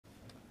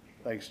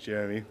Thanks,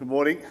 Jeremy. Good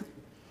morning.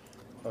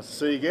 Nice to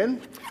see you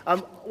again. I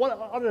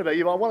don't know about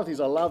you, but one of the things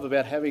I love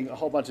about having a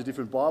whole bunch of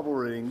different Bible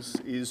readings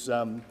is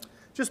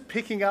just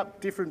picking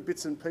up different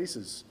bits and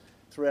pieces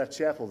throughout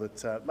chapel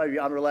that may be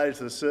unrelated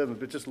to the sermon,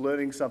 but just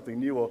learning something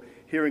new or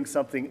hearing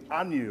something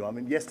unnew. I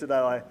mean, yesterday,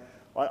 I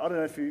don't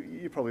know if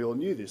you probably all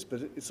knew this,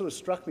 but it sort of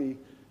struck me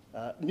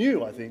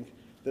new, I think,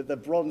 that the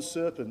bronze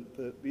serpent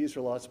that the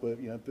Israelites were,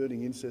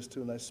 burning incense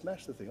to, and they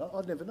smashed the thing.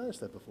 I'd never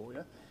noticed that before.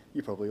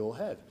 You probably all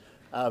had.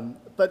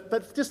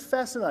 But just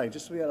fascinating,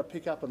 just to be able to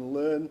pick up and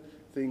learn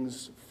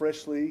things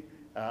freshly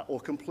or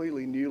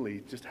completely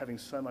newly, just having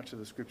so much of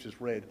the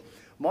scriptures read.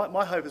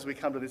 My hope as we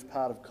come to this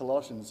part of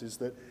Colossians is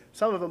that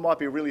some of it might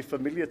be really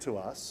familiar to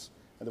us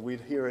and that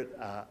we'd hear it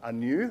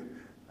anew,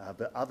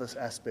 but other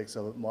aspects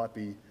of it might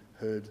be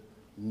heard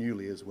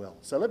newly as well.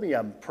 So let me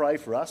pray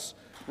for us,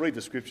 read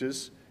the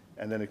scriptures,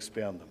 and then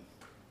expound them.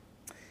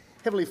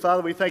 Heavenly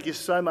Father, we thank you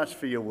so much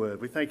for your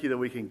word. We thank you that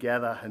we can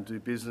gather and do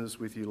business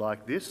with you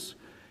like this.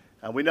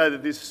 We know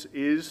that this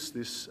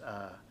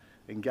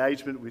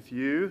engagement with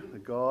you, the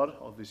God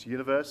of this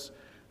universe,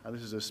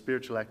 this is a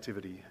spiritual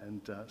activity,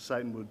 and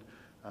Satan would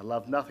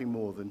love nothing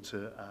more than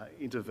to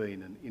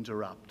intervene and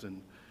interrupt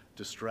and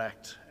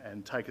distract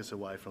and take us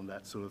away from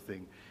that sort of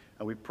thing.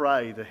 And we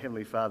pray that,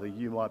 Heavenly Father,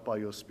 you might, by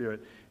your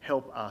Spirit,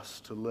 help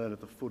us to learn at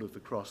the foot of the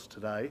cross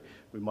today.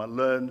 We might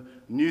learn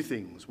new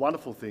things,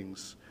 wonderful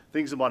things,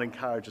 things that might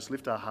encourage us,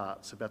 lift our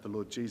hearts about the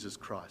Lord Jesus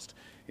Christ,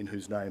 in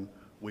whose name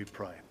we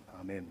pray.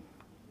 Amen.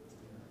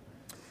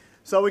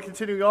 So we're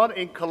continuing on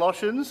in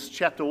Colossians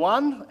chapter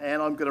 1,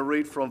 and I'm going to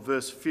read from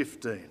verse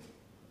 15.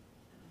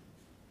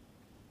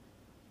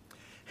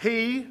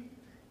 He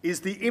is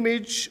the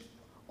image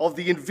of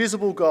the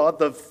invisible God,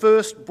 the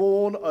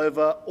firstborn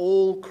over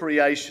all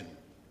creation.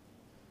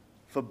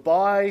 For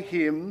by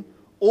him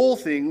all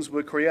things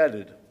were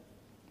created,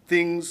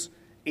 things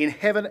in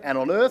heaven and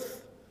on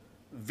earth,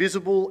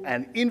 visible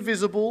and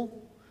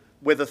invisible,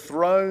 whether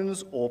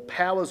thrones or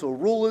powers or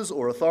rulers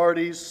or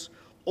authorities,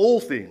 all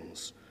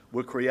things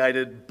were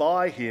created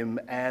by him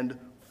and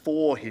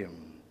for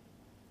him.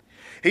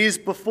 He is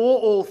before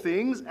all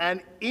things,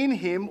 and in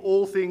him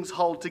all things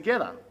hold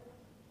together.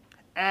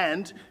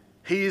 And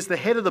he is the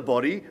head of the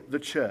body, the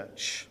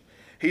church.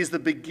 He is the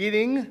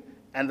beginning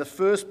and the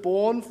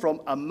firstborn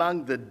from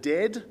among the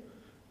dead,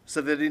 so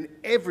that in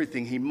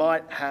everything he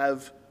might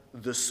have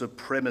the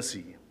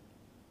supremacy.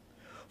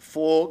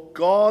 For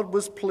God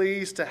was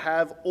pleased to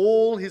have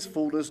all his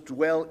fullness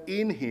dwell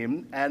in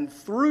him, and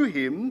through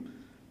him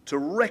to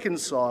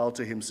reconcile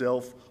to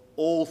himself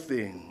all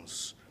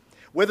things,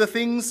 whether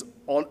things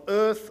on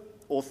earth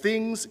or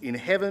things in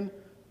heaven,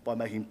 by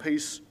making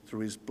peace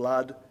through his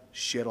blood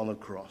shed on the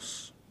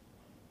cross.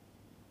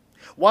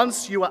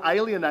 Once you were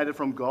alienated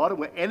from God and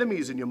were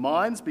enemies in your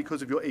minds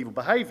because of your evil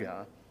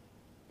behaviour,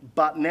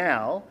 but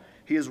now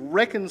he has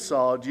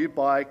reconciled you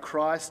by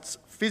Christ's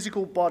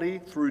physical body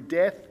through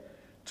death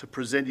to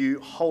present you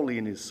holy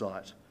in his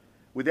sight,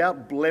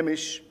 without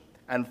blemish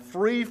and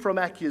free from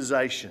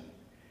accusation,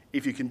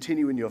 if you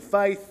continue in your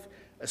faith,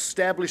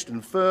 established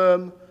and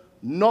firm,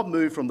 not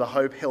moved from the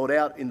hope held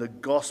out in the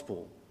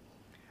gospel.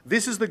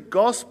 This is the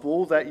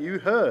gospel that you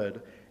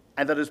heard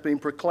and that has been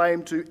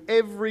proclaimed to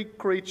every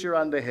creature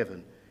under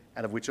heaven,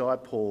 and of which I,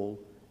 Paul,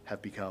 have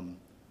become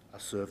a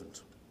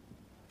servant.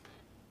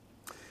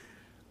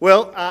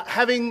 Well,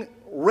 having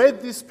read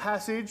this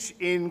passage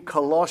in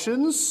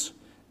Colossians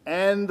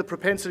and the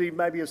propensity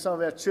maybe of some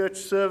of our church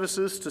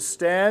services to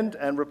stand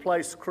and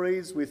replace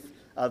creeds with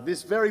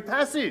this very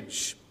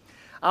passage,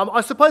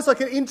 I suppose I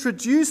can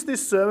introduce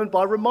this sermon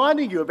by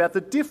reminding you about the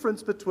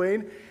difference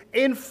between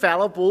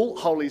infallible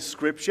Holy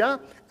Scripture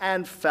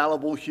and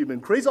fallible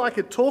human creeds. I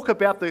could talk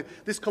about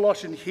this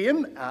Colossian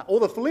hymn, or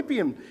the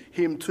Philippian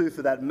hymn too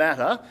for that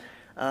matter,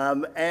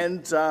 and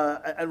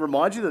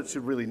remind you that it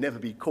should really never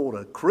be called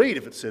a creed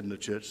if it's said in a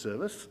church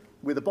service.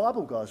 We're the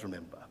Bible guys,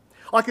 remember.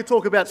 I could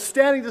talk about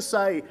standing to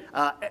say,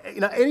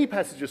 any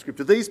passage of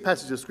Scripture, these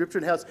passages of Scripture,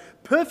 and how it's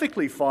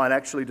perfectly fine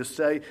actually to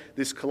say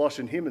this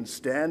Colossian hymn and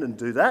stand and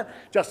do that,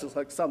 just as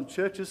like some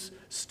churches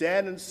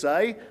stand and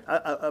say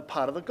a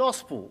part of the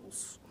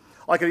Gospels.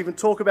 I could even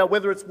talk about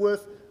whether it's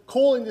worth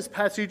calling this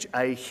passage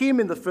a hymn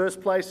in the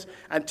first place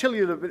and tell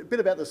you a bit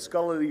about the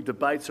scholarly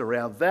debates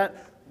around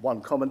that.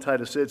 One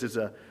commentator says it's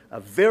a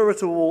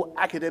veritable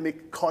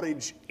academic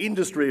cottage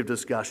industry of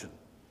discussion.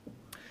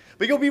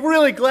 But you'll be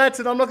really glad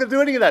to know I'm not going to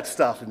do any of that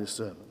stuff in this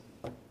sermon,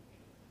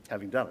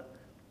 having done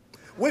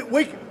it.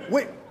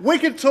 We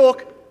could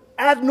talk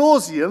ad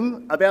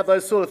nauseum about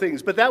those sort of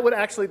things, but that would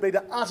actually be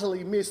to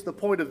utterly miss the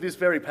point of this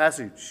very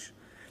passage.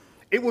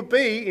 It would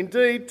be,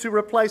 indeed, to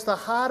replace the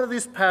heart of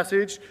this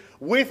passage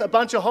with a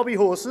bunch of hobby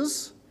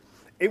horses.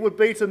 It would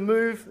be to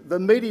move the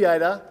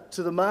mediator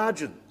to the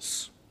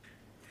margins.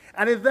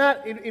 And if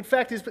that, in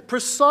fact, is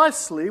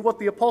precisely what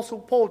the Apostle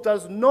Paul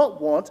does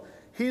not want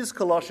his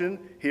Colossian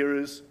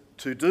hearers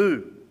to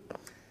do.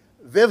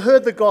 They've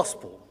heard the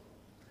gospel.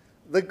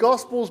 The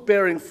gospel's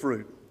bearing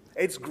fruit.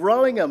 It's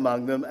growing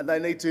among them, and they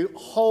need to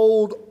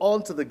hold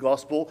on to the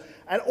gospel.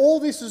 And all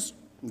this is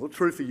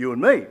true for you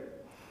and me.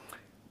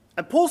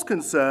 And Paul's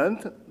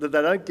concerned that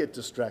they don't get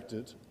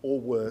distracted or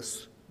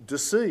worse,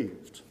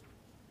 deceived.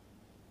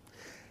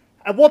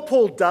 And what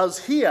Paul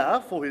does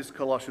here for his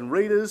Colossian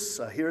readers,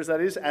 hearers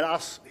that is, and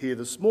us here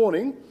this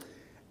morning,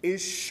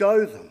 is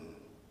show them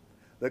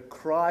that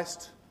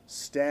Christ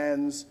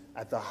stands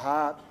at the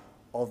heart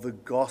of the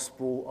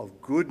gospel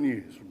of good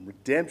news,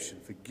 redemption,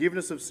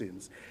 forgiveness of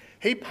sins.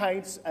 He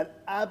paints an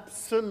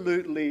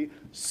absolutely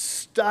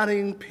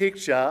stunning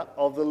picture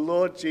of the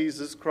Lord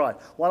Jesus Christ.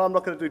 One I'm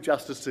not going to do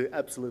justice to,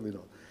 absolutely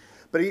not.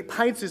 But he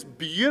paints this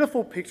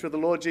beautiful picture of the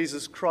Lord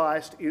Jesus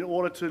Christ in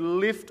order to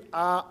lift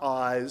our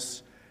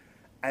eyes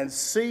and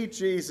see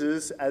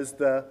Jesus as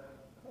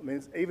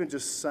even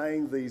just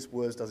saying these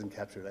words doesn't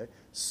capture it,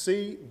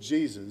 See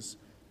Jesus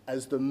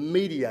as the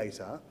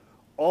mediator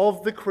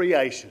of the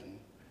creation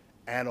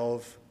and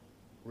of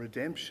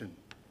redemption.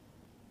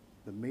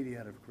 The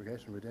mediator of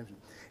creation and redemption.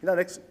 In the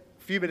next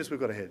few minutes we've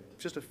got ahead,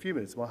 just a few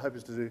minutes, my hope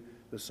is to do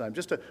the same,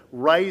 just to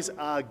raise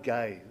our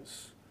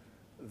gaze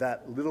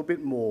that little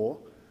bit more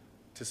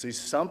to see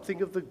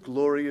something of the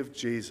glory of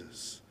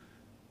Jesus,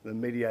 the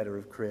mediator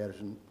of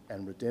creation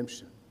and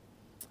redemption.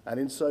 And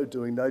in so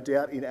doing, no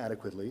doubt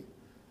inadequately,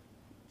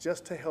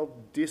 just to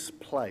help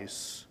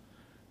displace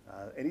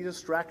any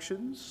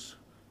distractions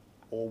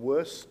or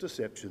worse,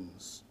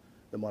 deceptions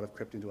that might have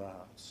crept into our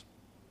hearts.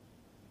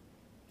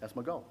 That's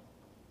my goal.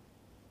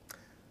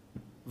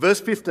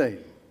 Verse 15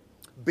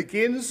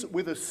 begins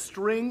with a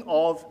string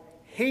of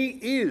 "he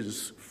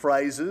is"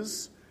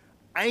 phrases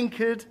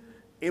anchored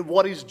in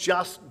what he's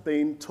just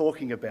been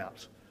talking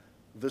about.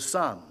 The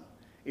Son,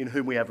 in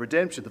whom we have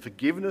redemption, the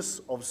forgiveness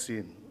of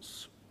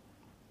sins.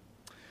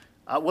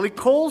 He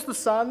calls the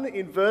Son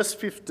in verse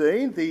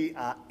 15 the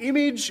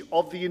image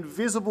of the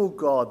invisible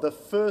God, the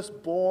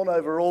firstborn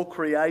over all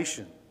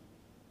creation.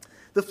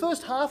 The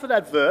first half of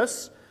that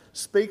verse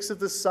speaks of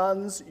the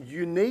Son's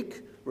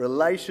unique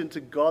relation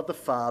to God the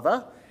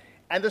Father,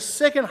 and the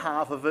second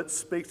half of it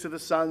speaks of the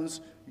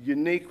Son's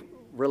unique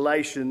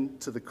relation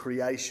to the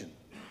creation.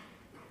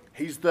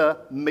 He's the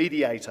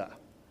mediator.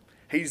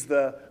 He's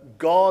the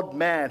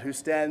God-man who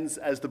stands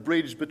as the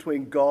bridge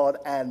between God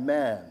and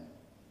man.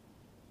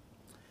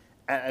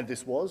 And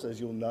this was, as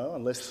you'll know,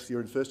 unless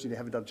you're in first year and you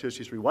haven't done Church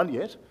History 1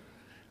 yet,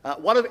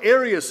 one of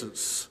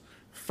Arius's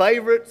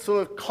favourite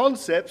sort of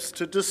concepts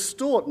to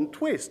distort and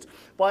twist.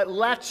 By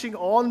latching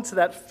on to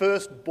that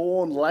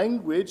firstborn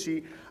language,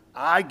 he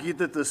argued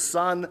that the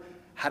Son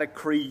had a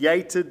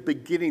created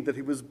beginning, that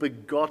he was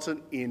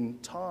begotten in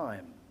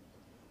time.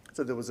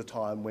 So there was a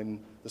time when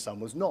the Son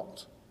was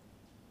not.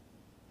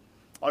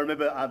 I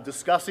remember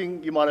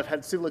discussing, you might have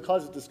had similar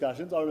kinds of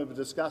discussions, I remember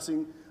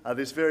discussing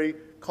this very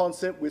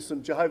concept with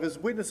some Jehovah's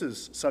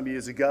Witnesses some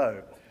years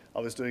ago.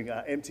 I was doing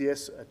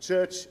MTS at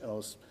church, and I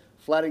was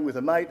flatting with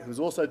a mate who was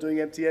also doing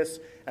MTS,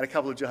 and a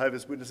couple of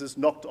Jehovah's Witnesses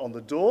knocked on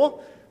the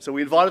door, so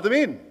we invited them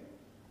in.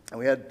 And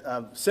we had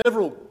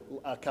several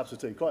cups of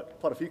tea, quite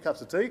a few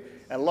cups of tea,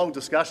 and a long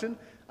discussion,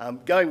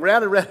 going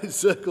round and round in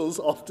circles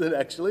often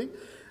actually,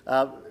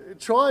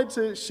 tried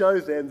to show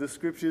them the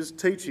Scriptures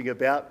teaching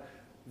about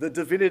the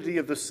divinity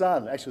of the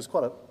Son. Actually, it was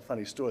quite a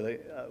funny story.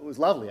 It was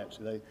lovely,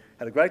 actually. They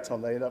had a great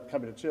time. They ended up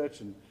coming to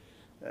church and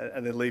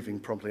then leaving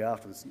promptly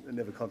afterwards, and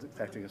never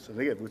contacting us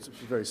again, which was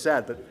very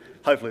sad, but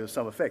hopefully it was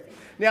some effect.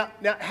 Now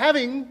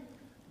having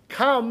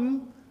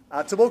come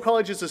to Moore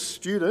College as a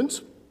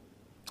student,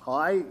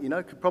 I,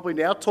 could probably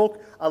now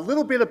talk a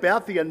little bit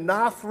about the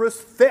Anarthrus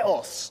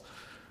Theos,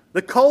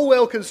 the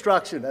Colwell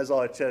construction, as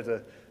I chatted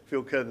to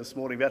Phil Kern this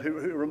morning about, who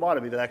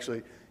reminded me that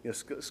actually,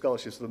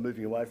 scholarship's sort of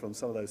moving away from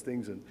some of those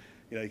things, and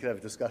you can have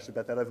a discussion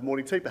about that over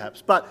morning tea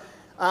perhaps. But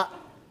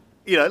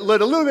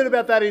learn a little bit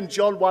about that in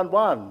John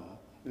 1:1.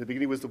 In the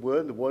beginning was the Word,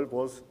 and the Word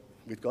was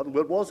with God, and the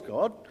Word was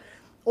God.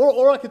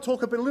 Or I could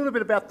talk a little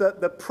bit about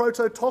the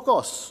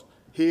prototokos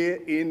here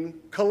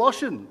in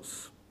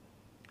Colossians.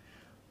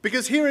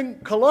 Because here in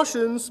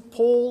Colossians,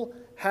 Paul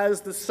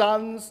has the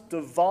Son's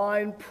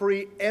divine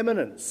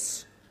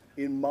preeminence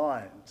in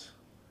mind.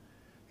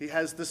 He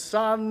has the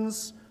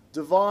Son's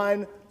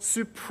divine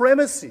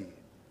supremacy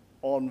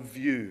on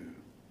view.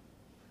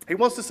 He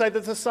wants to say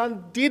that the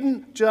Son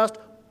didn't just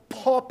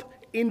pop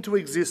into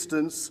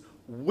existence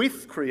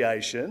with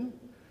creation,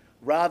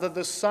 rather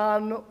the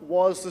Son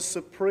was the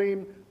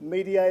supreme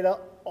mediator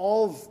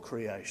of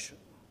creation.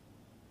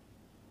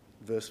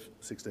 Verse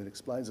 16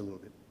 explains a little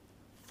bit.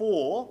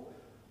 For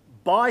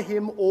by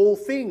him all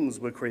things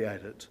were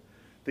created,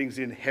 things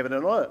in heaven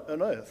and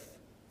earth,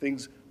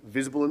 things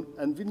visible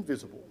and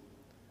invisible,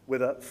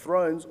 whether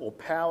thrones or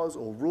powers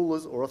or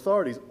rulers or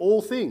authorities,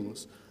 all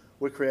things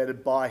were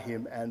created by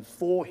him and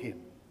for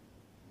him.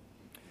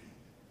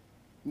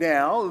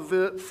 Now,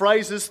 the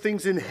phrases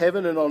things in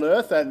heaven and on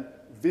earth and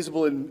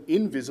visible and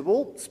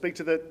invisible speak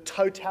to the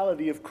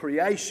totality of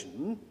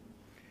creation,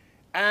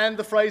 and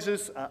the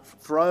phrases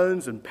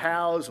thrones and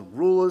powers and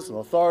rulers and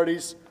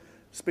authorities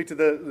speak to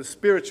the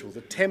spiritual,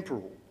 the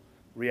temporal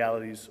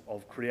realities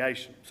of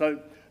creation. So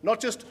not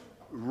just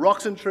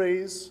rocks and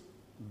trees,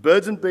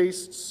 birds and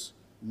beasts,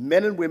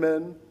 men and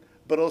women,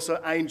 but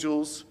also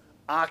angels,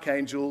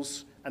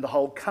 archangels, and the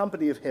whole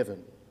company of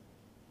heaven.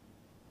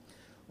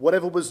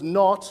 Whatever was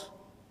not,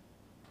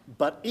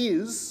 but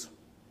is,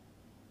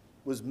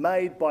 was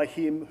made by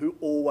him who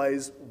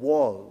always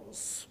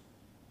was.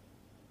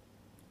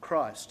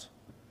 Christ,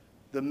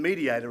 the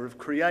mediator of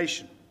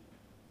creation.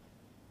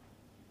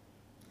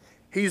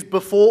 He's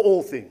before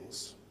all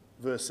things,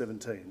 verse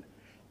 17,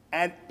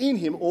 and in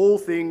him all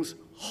things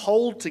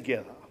hold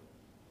together.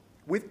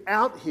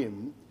 Without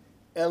him,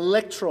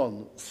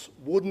 electrons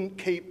wouldn't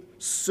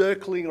keep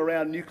circling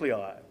around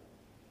nuclei.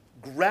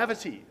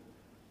 Gravity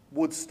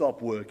would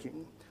stop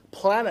working.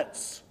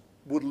 Planets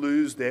would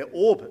lose their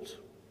orbit.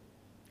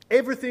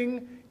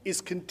 Everything is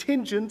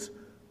contingent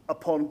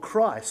upon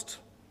Christ.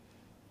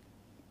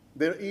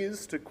 There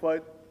is, to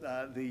quote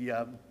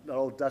the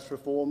old Dutch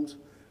Reformed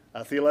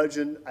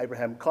theologian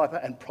Abraham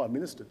Kuyper, and Prime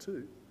Minister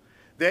too,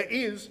 there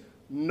is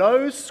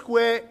no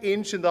square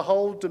inch in the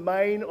whole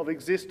domain of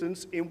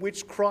existence in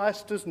which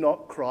Christ does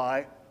not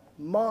cry,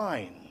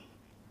 mine.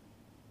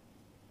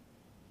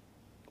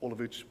 All of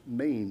which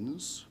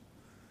means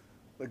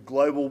the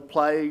global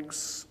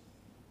plagues,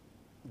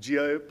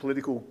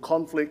 geopolitical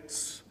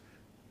conflicts,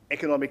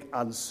 economic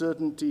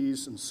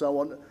uncertainties, and so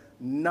on,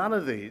 none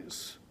of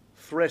these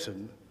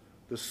threaten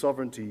the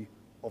sovereignty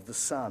of the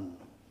Son.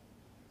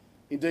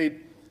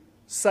 Indeed,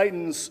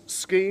 Satan's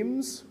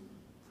schemes,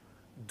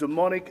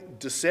 demonic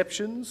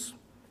deceptions,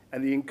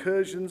 and the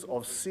incursions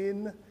of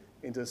sin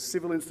into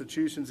civil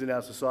institutions in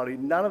our society,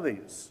 none of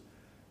these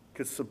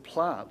could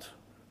supplant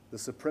the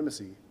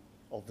supremacy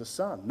of the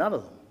Son. None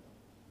of them.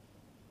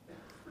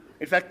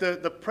 In fact,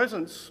 the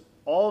presence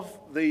of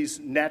these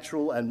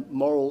natural and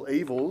moral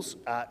evils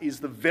is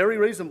the very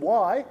reason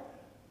why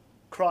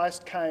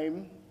Christ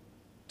came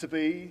to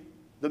be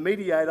the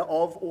mediator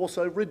of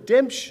also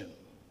redemption,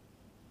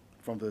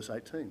 from verse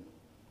 18.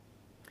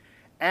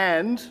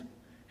 And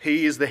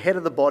he is the head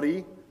of the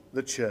body,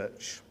 the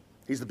church.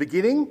 He's the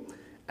beginning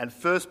and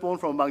firstborn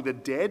from among the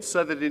dead,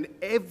 so that in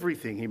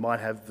everything he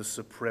might have the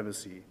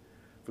supremacy.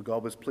 For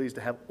God was pleased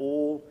to have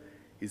all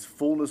his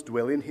fullness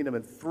dwell in him,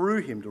 and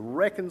through him to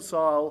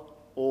reconcile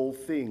all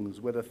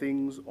things, whether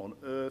things on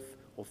earth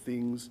or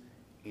things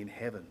in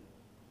heaven.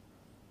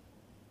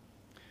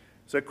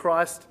 So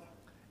Christ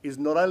is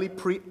not only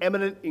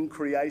preeminent in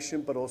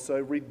creation, but also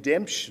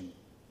redemption.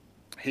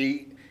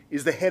 He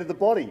is the head of the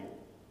body.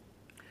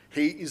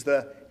 He is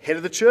the head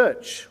of the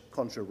church,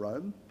 contra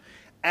Rome,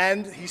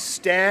 and he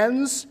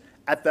stands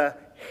at the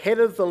head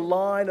of the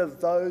line of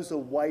those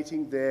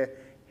awaiting their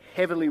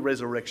heavenly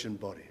resurrection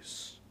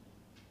bodies.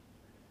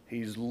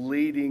 He's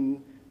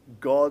leading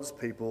God's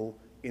people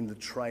in the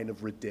train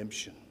of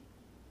redemption.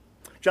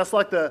 Just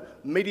like the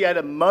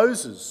mediator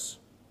Moses,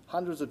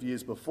 hundreds of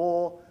years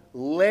before,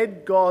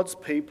 led God's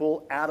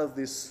people out of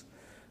this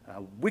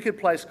wicked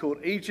place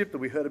called Egypt that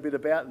we heard a bit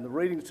about in the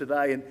readings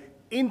today and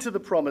into the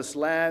promised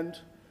land,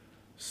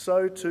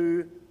 so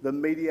too the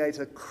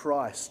mediator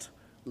Christ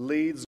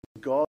leads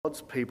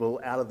God's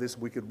people out of this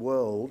wicked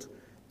world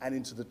and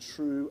into the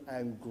true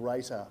and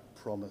greater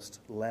promised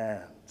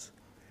land.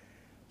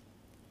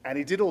 And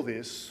he did all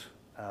this,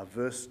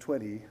 verse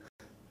 20,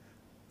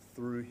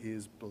 through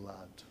his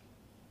blood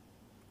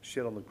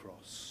shed on the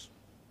cross.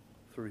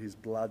 Through his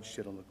blood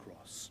shed on the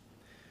cross.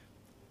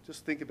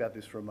 Just think about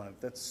this for a moment.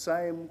 That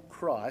same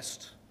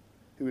Christ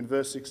who in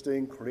verse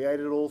 16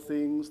 created all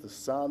things, the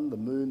sun, the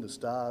moon, the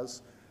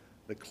stars,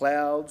 the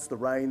clouds, the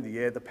rain, the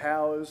air, the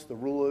powers, the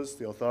rulers,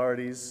 the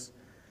authorities,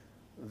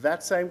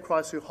 that same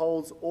Christ who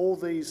holds all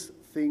these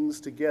things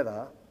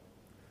together,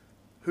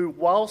 who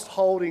whilst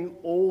holding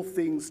all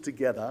things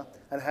together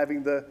and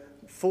having the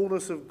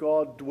fullness of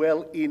God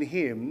dwell in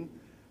him,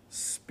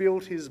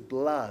 spilt his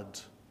blood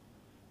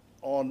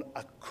on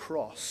a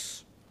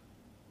cross,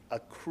 a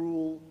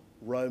cruel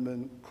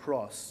Roman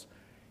cross,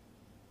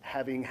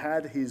 having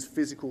had his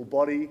physical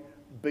body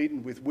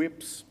beaten with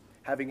whips,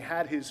 having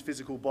had his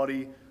physical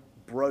body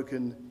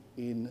broken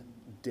in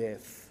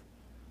death.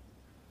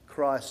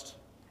 Christ,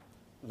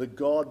 the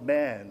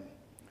God-man,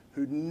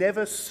 who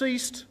never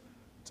ceased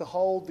to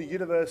hold the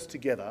universe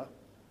together,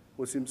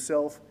 was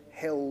himself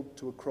held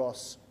to a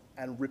cross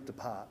and ripped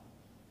apart.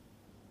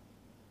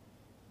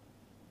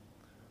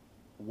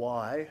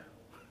 Why?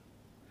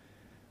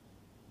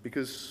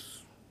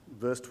 Because,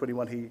 verse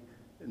 21, he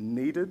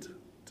needed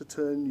to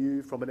turn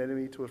you from an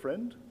enemy to a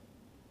friend.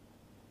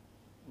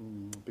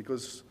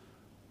 Because,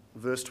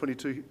 verse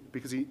 22,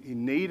 because he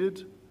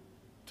needed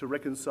to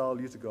reconcile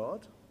you to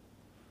God.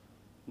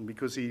 And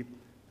because he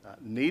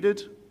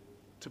needed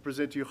to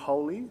present you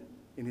holy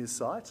in his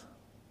sight.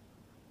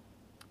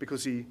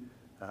 Because he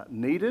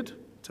needed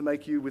to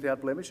make you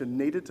without blemish and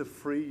needed to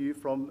free you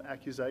from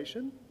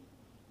accusation.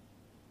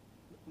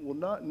 Well,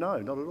 no,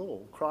 not at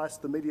all.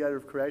 Christ, the mediator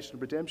of creation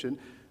and redemption,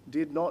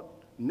 did not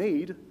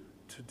need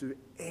to do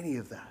any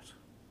of that.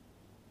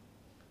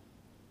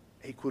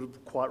 He could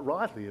have quite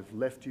rightly have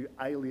left you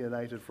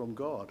alienated from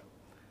God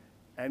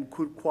and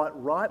could quite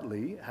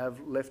rightly have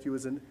left you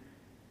as an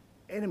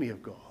enemy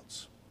of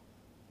God's.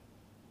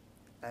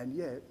 And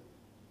yet,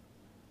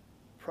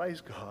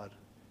 praise God,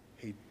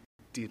 he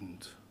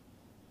didn't.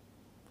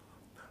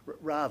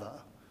 Rather,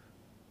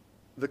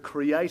 the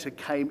Creator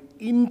came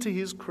into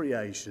his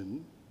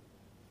creation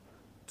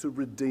to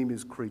redeem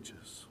his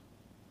creatures.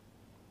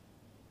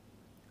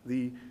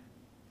 The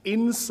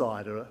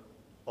insider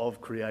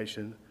of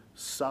creation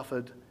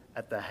suffered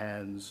at the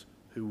hands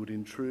who would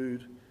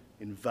intrude,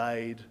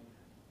 invade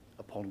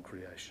upon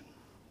creation.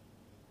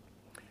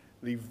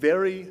 The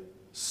very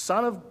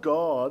Son of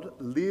God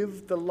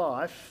lived the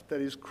life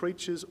that his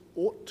creatures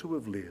ought to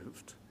have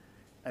lived,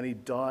 and he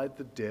died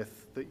the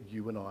death that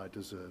you and I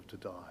deserve to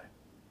die.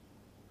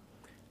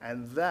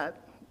 And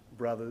that,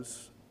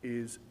 brothers,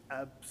 is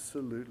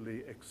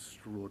absolutely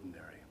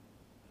extraordinary.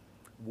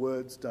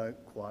 Words don't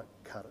quite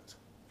cut it.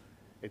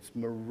 It's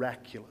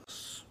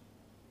miraculous.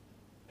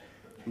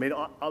 I mean,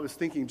 I was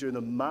thinking during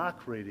the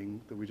Mark reading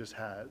that we just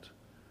had,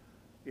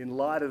 in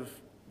light of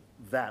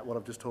that, what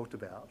I've just talked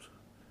about,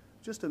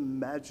 just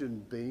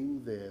imagine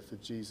being there for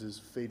Jesus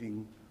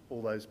feeding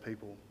all those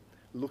people,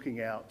 looking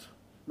out.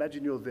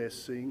 Imagine you're there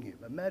seeing him.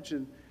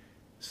 Imagine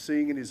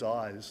seeing in his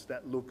eyes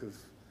that look of,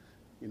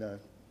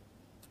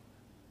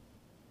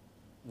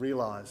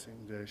 realising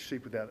the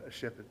sheep without a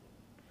shepherd.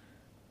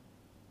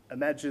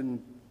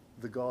 Imagine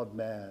the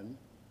God-man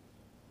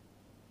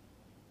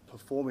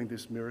performing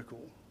this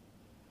miracle,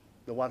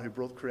 the one who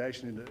brought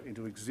creation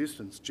into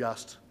existence,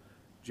 just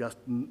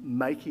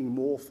making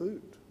more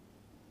food.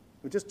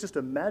 Just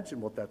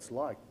imagine what that's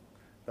like,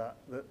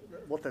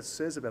 what that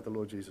says about the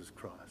Lord Jesus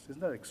Christ.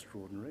 Isn't that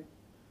extraordinary?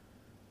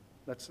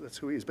 That's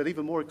who he is. But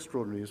even more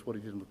extraordinary is what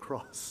he did on the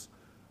cross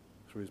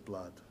through his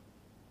blood.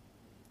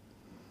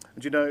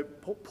 And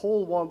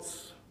Paul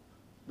wants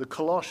the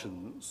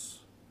Colossians,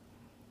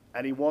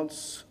 and he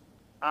wants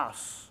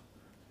us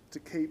to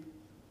keep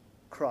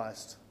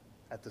Christ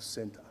at the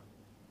centre.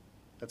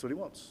 That's what he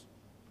wants.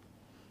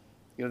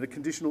 The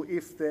conditional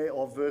if there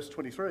of verse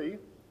 23,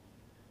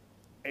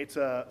 it's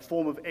a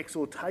form of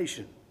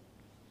exhortation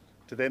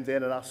to them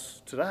then and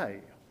us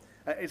today.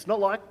 It's not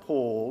like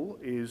Paul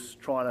is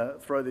trying to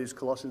throw these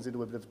Colossians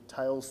into a bit of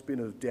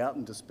tailspin of doubt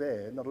and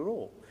despair, not at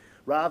all.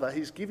 Rather,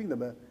 he's giving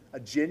them a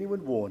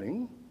genuine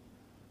warning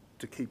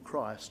to keep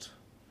Christ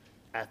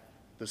at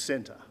the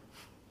centre,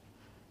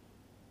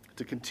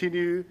 to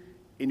continue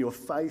in your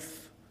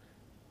faith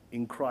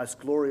in Christ's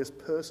glorious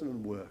person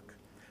and work,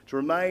 to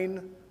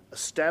remain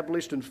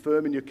established and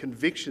firm in your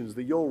convictions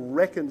that you're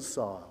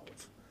reconciled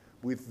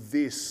with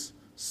this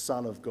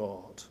Son of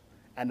God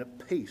and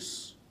at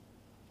peace,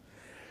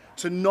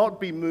 to not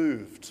be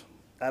moved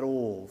at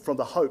all from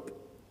the hope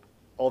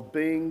of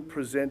being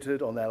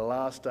presented on that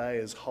last day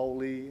as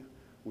holy,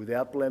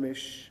 without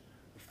blemish,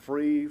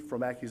 free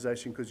from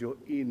accusation, because you're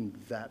in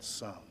that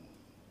Son.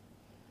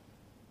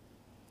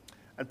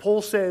 And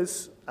Paul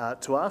says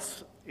to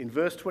us in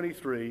verse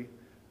 23,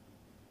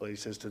 well, he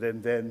says to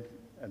them then,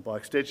 and by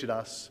extension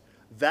us,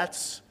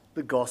 that's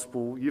the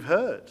gospel you've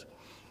heard.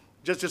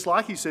 Just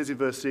like he says in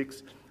verse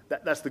 6,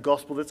 that's the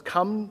gospel that's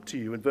come to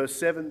you. In verse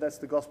 7, that's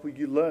the gospel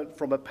you learnt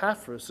from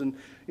Epaphras. And,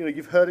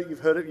 you've heard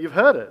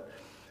it.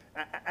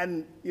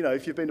 And,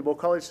 if you've been to Moore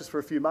College just for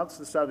a few months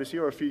at the start of this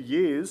year or a few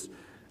years,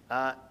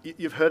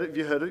 you've heard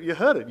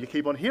it. You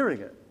keep on hearing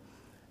it.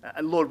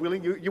 And Lord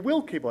willing, you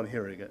will keep on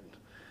hearing it.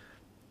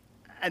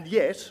 And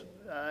yet,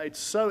 it's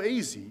so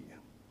easy,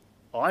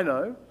 I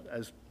know,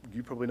 as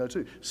you probably know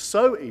too,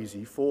 so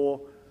easy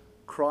for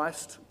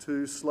Christ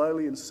to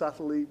slowly and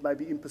subtly,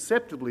 maybe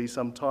imperceptibly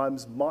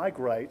sometimes,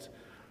 migrate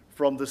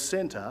from the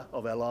centre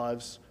of our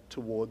lives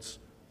towards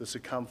the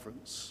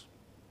circumference.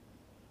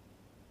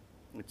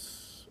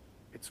 It's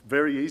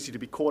very easy to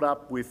be caught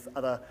up with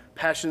other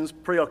passions,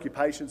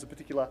 preoccupations, in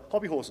particular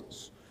hobby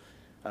horses,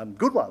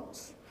 good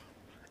ones,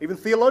 even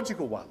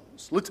theological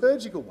ones,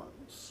 liturgical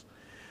ones.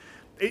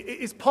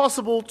 It's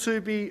possible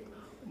to be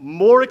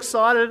more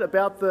excited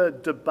about the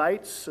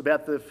debates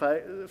about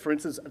for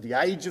instance, the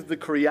age of the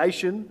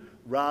creation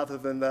rather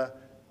than the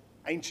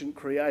ancient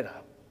creator.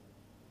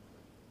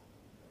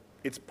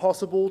 It's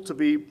possible to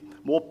be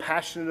more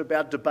passionate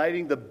about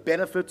debating the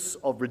benefits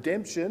of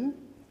redemption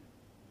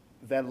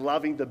than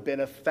loving the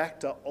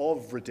benefactor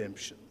of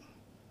redemption.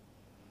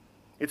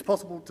 It's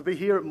possible to be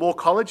here at Moore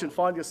College and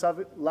find yourself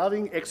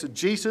loving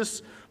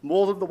exegesis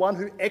more than the one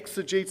who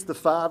exegetes the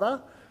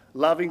Father,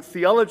 loving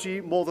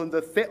theology more than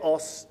the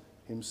theos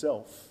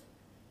himself.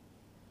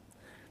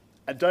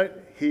 And don't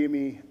hear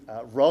me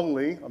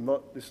wrongly.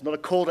 This is not a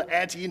call to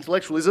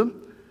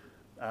anti-intellectualism.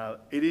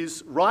 It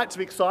is right to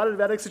be excited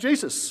about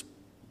exegesis.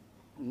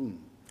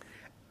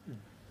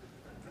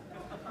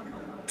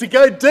 To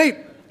go deep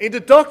into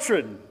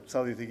doctrine.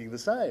 Some of you thinking the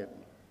same.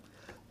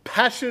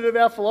 Passionate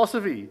about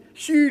philosophy.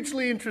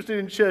 Hugely interested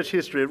in church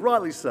history, and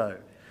rightly so.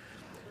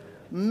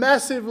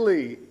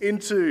 Massively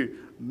into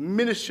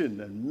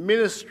mission and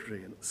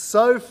ministry and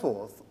so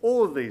forth.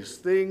 All of these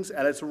things.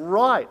 And it's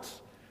right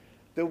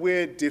that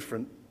we're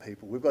different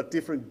people. We've got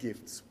different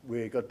gifts.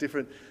 We've got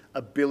different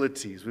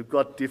abilities. We've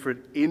got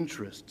different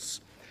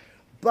interests.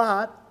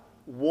 But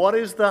what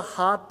is the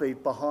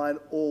heartbeat behind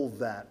all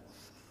that?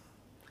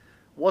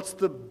 What's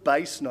the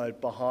bass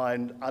note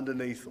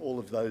underneath all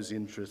of those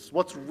interests?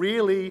 What's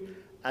really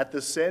at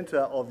the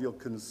centre of your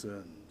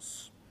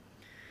concerns?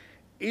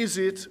 Is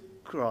it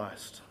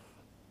Christ,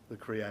 the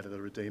Creator,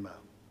 the Redeemer?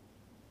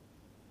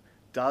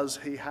 Does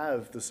he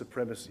have the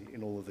supremacy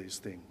in all of these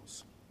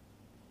things?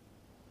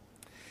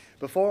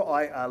 Before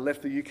I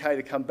left the UK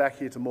to come back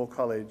here to Moore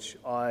College,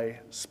 I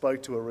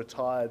spoke to a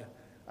retired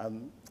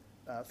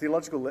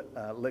theological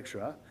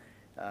lecturer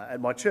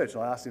at my church,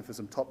 and I asked him for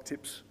some top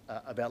tips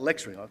about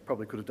lecturing. I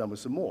probably could have done with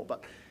some more,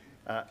 but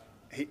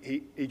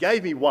he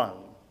gave me one,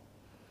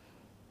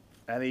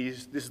 and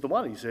this is the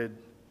one. He said,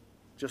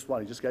 just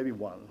one. He just gave me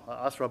one.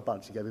 I asked for a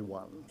bunch. He gave me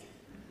one.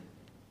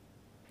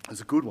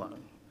 It's a good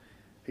one.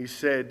 He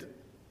said,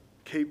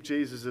 keep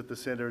Jesus at the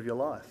centre of your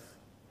life.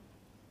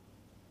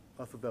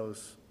 I thought that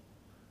was,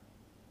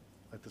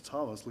 at the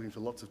time, I was looking for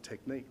lots of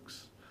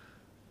techniques,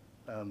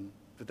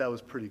 but that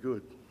was pretty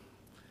good.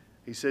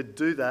 He said,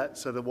 do that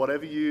so that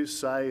whatever you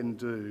say and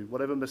do,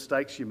 whatever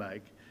mistakes you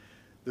make,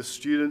 the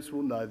students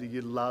will know that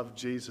you love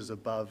Jesus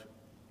above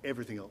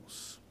everything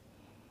else.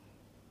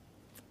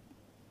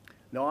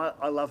 Now,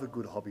 I love a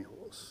good hobby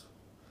horse.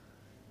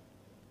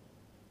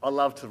 I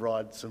love to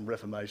ride some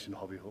Reformation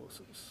hobby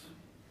horses.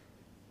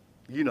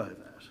 You know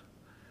that.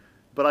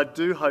 But I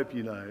do hope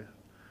you know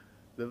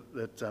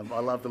that I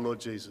love the Lord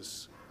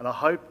Jesus. And I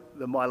hope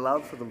that my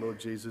love for the Lord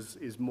Jesus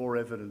is more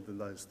evident than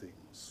those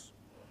things.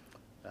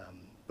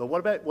 But what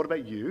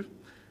about you?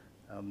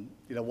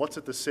 What's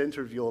at the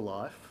centre of your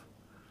life?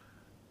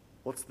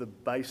 What's the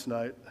base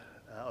note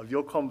of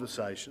your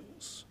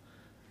conversations?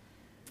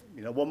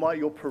 What might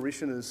your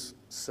parishioners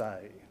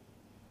say?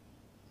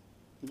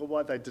 What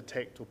might they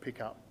detect or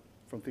pick up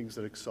from things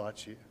that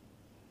excite you?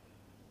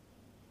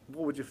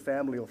 What would your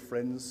family or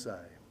friends say?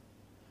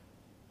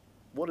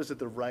 What is it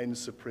that reigns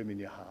supreme in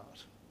your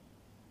heart?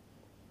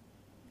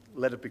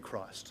 Let it be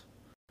Christ.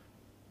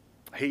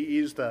 He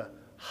is the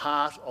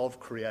heart of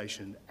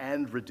creation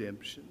and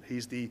redemption.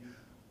 He's the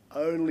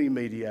only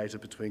mediator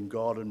between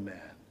God and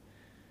man.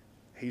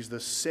 He's the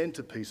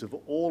centrepiece of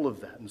all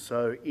of that. And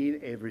so in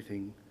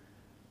everything,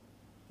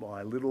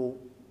 my little,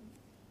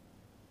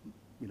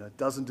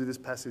 doesn't do this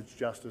passage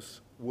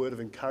justice, word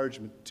of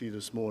encouragement to you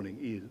this morning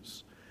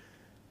is,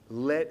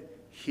 let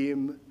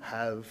him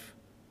have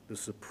the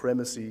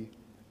supremacy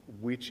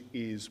which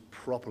is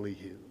properly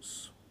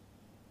his.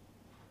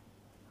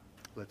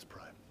 Let's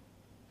pray.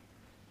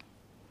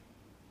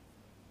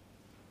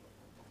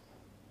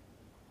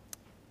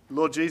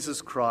 Lord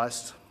Jesus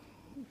Christ,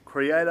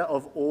 creator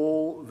of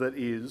all that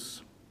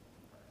is,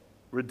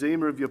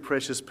 redeemer of your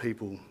precious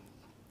people,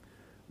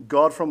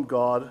 God from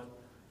God,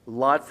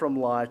 light from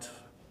light,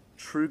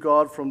 true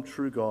God from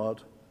true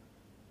God,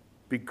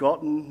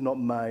 begotten, not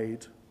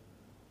made,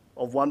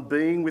 of one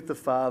being with the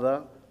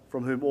Father,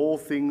 from whom all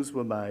things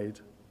were made.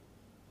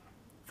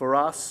 For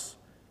us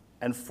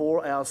and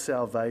for our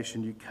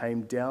salvation you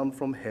came down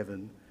from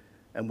heaven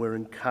and were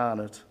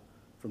incarnate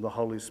from the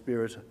Holy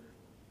Spirit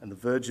and the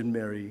Virgin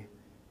Mary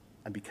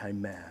and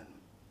became man.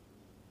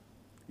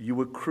 You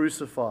were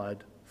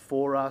crucified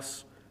for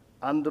us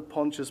under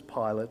Pontius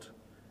Pilate.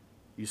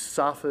 You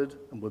suffered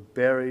and were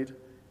buried,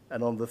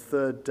 and on the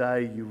third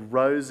day you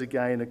rose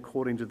again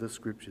according to the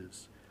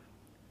Scriptures.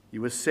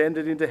 You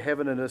ascended into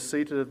heaven and are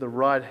seated at the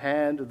right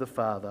hand of the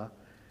Father.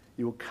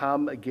 You will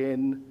come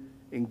again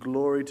in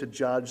glory to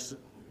judge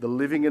the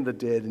living and the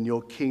dead, and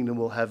your kingdom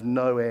will have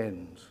no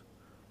end.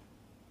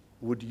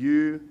 Would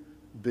you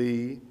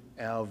be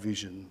our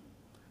vision,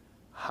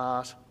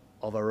 heart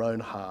of our own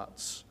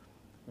hearts,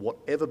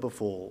 whatever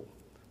befall,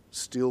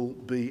 still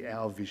be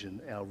our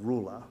vision, our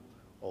ruler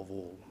of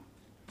all.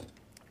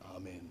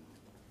 Amen.